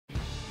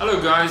Hello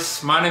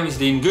guys, my name is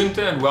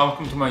Gunther and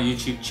welcome to my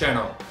YouTube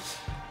channel.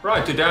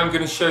 Right, today I'm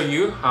going to show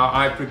you how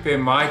I prepare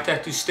my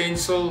tattoo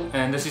stencil,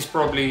 and this is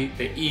probably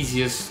the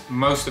easiest,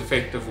 most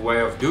effective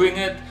way of doing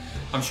it.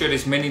 I'm sure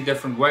there's many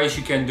different ways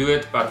you can do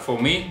it, but for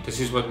me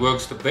this is what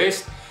works the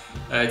best.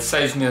 It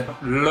saves me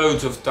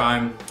loads of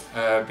time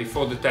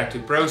before the tattoo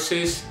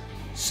process.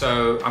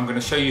 So I'm going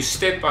to show you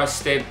step by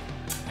step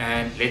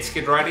and let's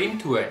get right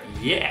into it.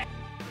 Yeah!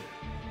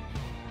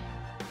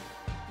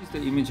 This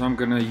is the image I'm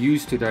going to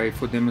use today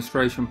for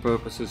demonstration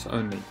purposes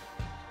only.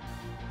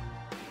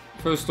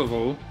 First of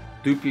all,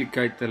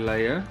 duplicate the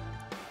layer,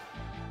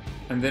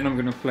 and then I'm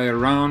going to play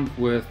around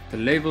with the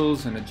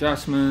levels and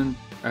adjustment,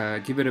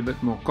 give it a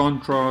bit more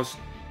contrast.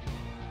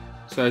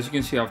 So as you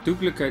can see, I've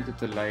duplicated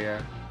the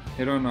layer.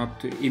 Head on up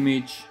to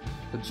image,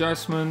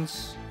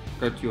 adjustments,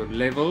 go to your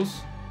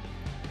levels.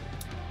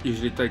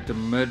 Usually take the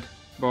mid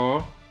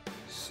bar,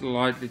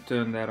 slightly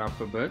turn that up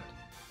a bit.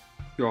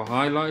 Your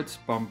highlights,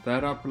 bump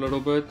that up a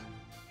little bit.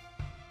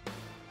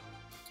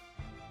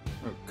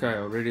 Okay,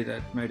 already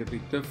that made a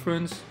big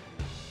difference.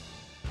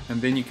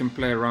 And then you can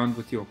play around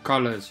with your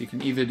colors. You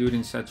can either do it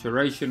in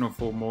saturation, or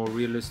for more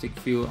realistic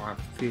feel, I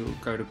feel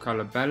go to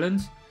color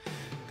balance.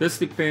 This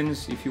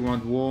depends if you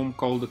want warm,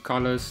 colder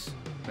colors.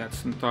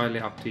 That's entirely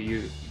up to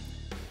you.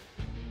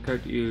 Go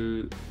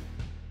to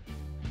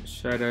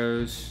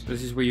shadows.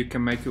 This is where you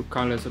can make your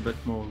colors a bit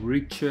more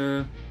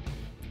richer.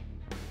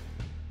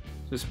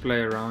 Just play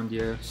around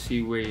here,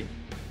 see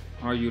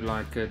how you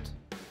like it,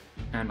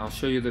 and I'll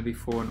show you the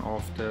before and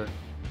after.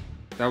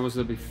 That was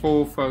the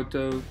before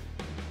photo,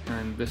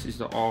 and this is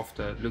the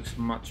after. It looks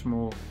much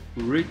more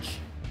rich,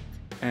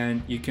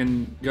 and you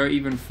can go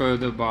even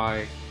further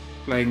by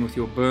playing with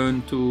your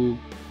burn tool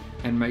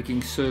and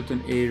making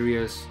certain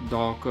areas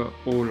darker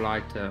or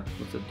lighter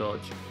with the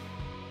dodge.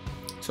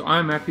 So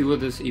I'm happy with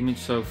this image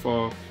so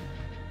far,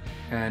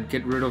 and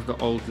get rid of the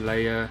old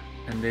layer,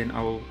 and then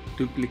I'll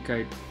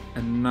duplicate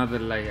another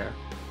layer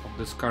of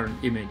this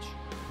current image.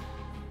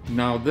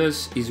 Now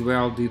this is where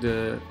I'll do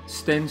the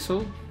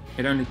stencil.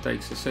 It only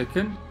takes a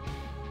second.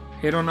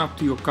 Head on up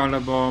to your color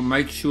bar,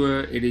 make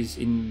sure it is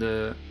in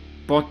the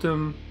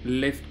bottom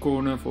left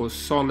corner for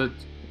solid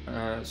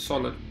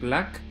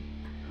black,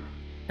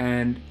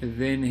 and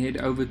then head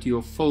over to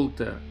your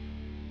filter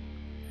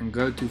and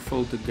go to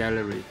filter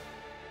gallery.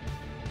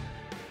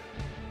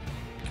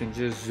 You can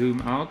just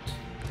zoom out,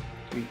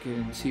 you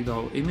can see the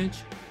whole image,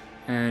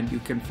 and you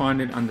can find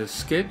it under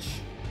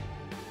sketch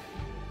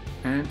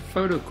and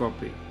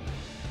photocopy.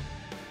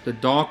 The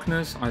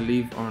darkness I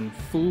leave on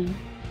full,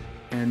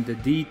 and the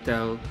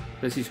detail,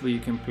 this is where you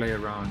can play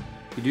around.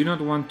 You do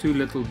not want too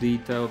little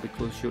detail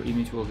because your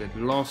image will get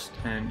lost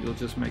and you'll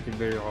just make it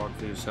very hard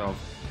for yourself.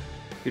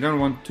 You don't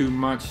want too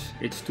much,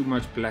 it's too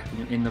much black and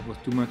you end up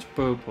with too much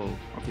purple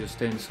of your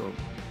stencil.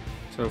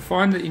 So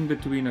find the in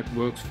between that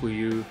works for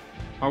you.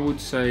 I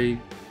would say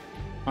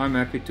I'm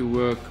happy to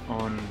work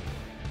on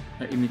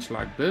an image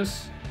like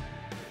this.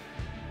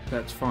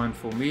 That's fine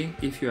for me.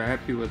 If you're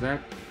happy with that,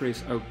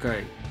 press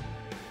OK.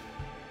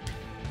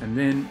 And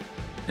then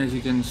as you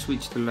can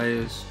switch the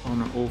layers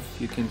on and off,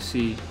 you can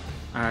see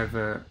I have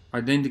an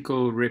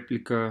identical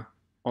replica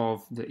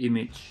of the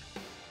image.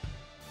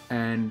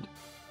 And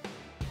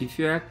if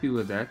you're happy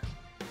with that,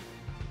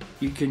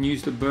 you can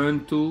use the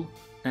burn tool,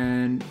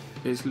 and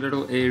there's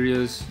little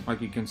areas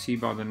like you can see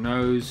by the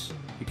nose.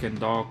 You can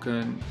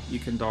darken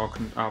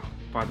it up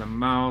by the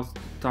mouth,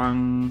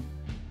 tongue,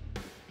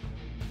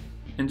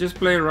 and just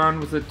play around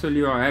with it till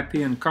you are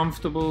happy and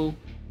comfortable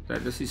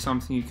that this is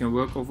something you can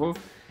work off of.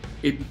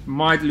 It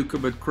might look a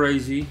bit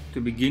crazy to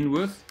begin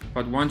with,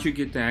 but once you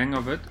get the hang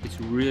of it, it's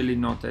really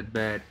not that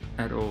bad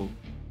at all.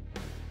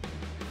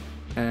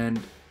 And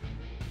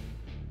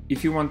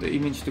if you want the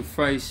image to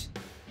face,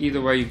 either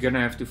way you're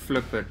gonna have to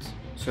flip it,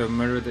 so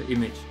mirror the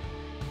image,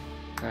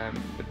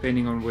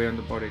 depending on where on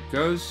the body it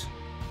goes.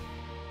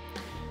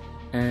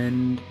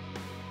 And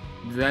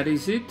that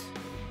is it.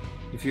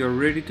 If you're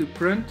ready to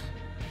print,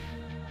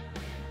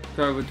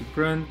 go over to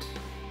print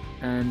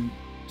and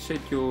set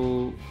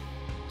your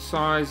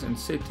size and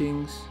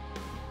settings,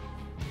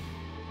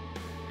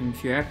 and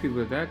if you're happy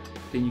with that,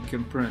 then you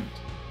can print.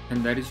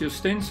 And that is your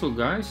stencil,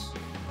 guys.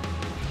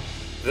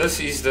 This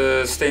is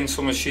the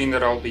stencil machine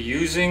that I'll be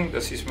using.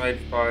 This is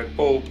made by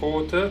Paul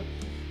Porter.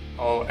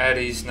 I'll add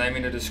his name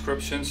in the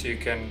description so you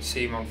can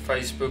see him on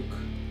Facebook,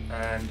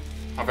 and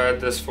I've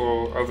had this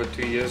for over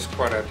 2 years,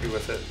 quite happy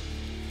with it.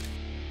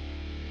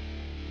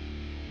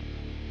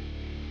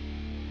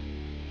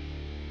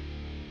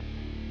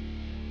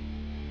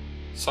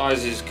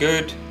 Size is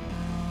good.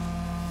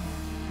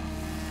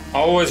 I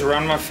always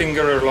run my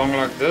finger along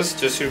like this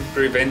just to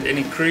prevent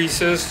any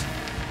creases.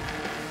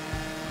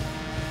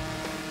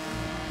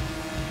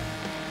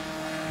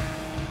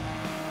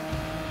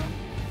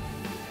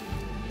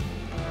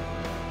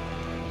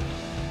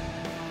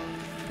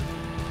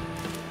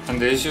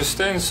 And there's your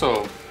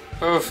stencil.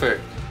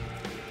 Perfect.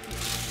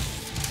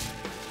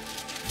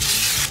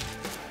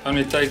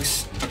 Only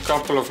takes a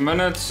couple of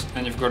minutes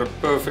and you've got a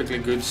perfectly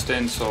good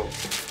stencil.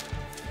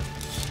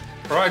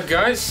 Right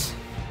guys,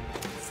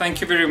 thank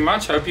you very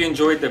much. I hope you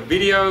enjoyed the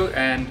video,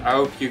 and I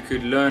hope you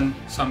could learn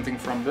something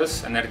from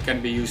this and that it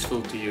can be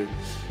useful to you.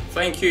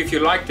 Thank you. If you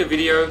liked the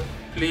video,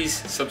 please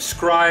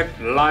subscribe,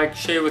 like,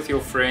 share with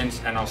your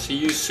friends, and I'll see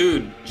you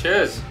soon.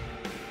 Cheers!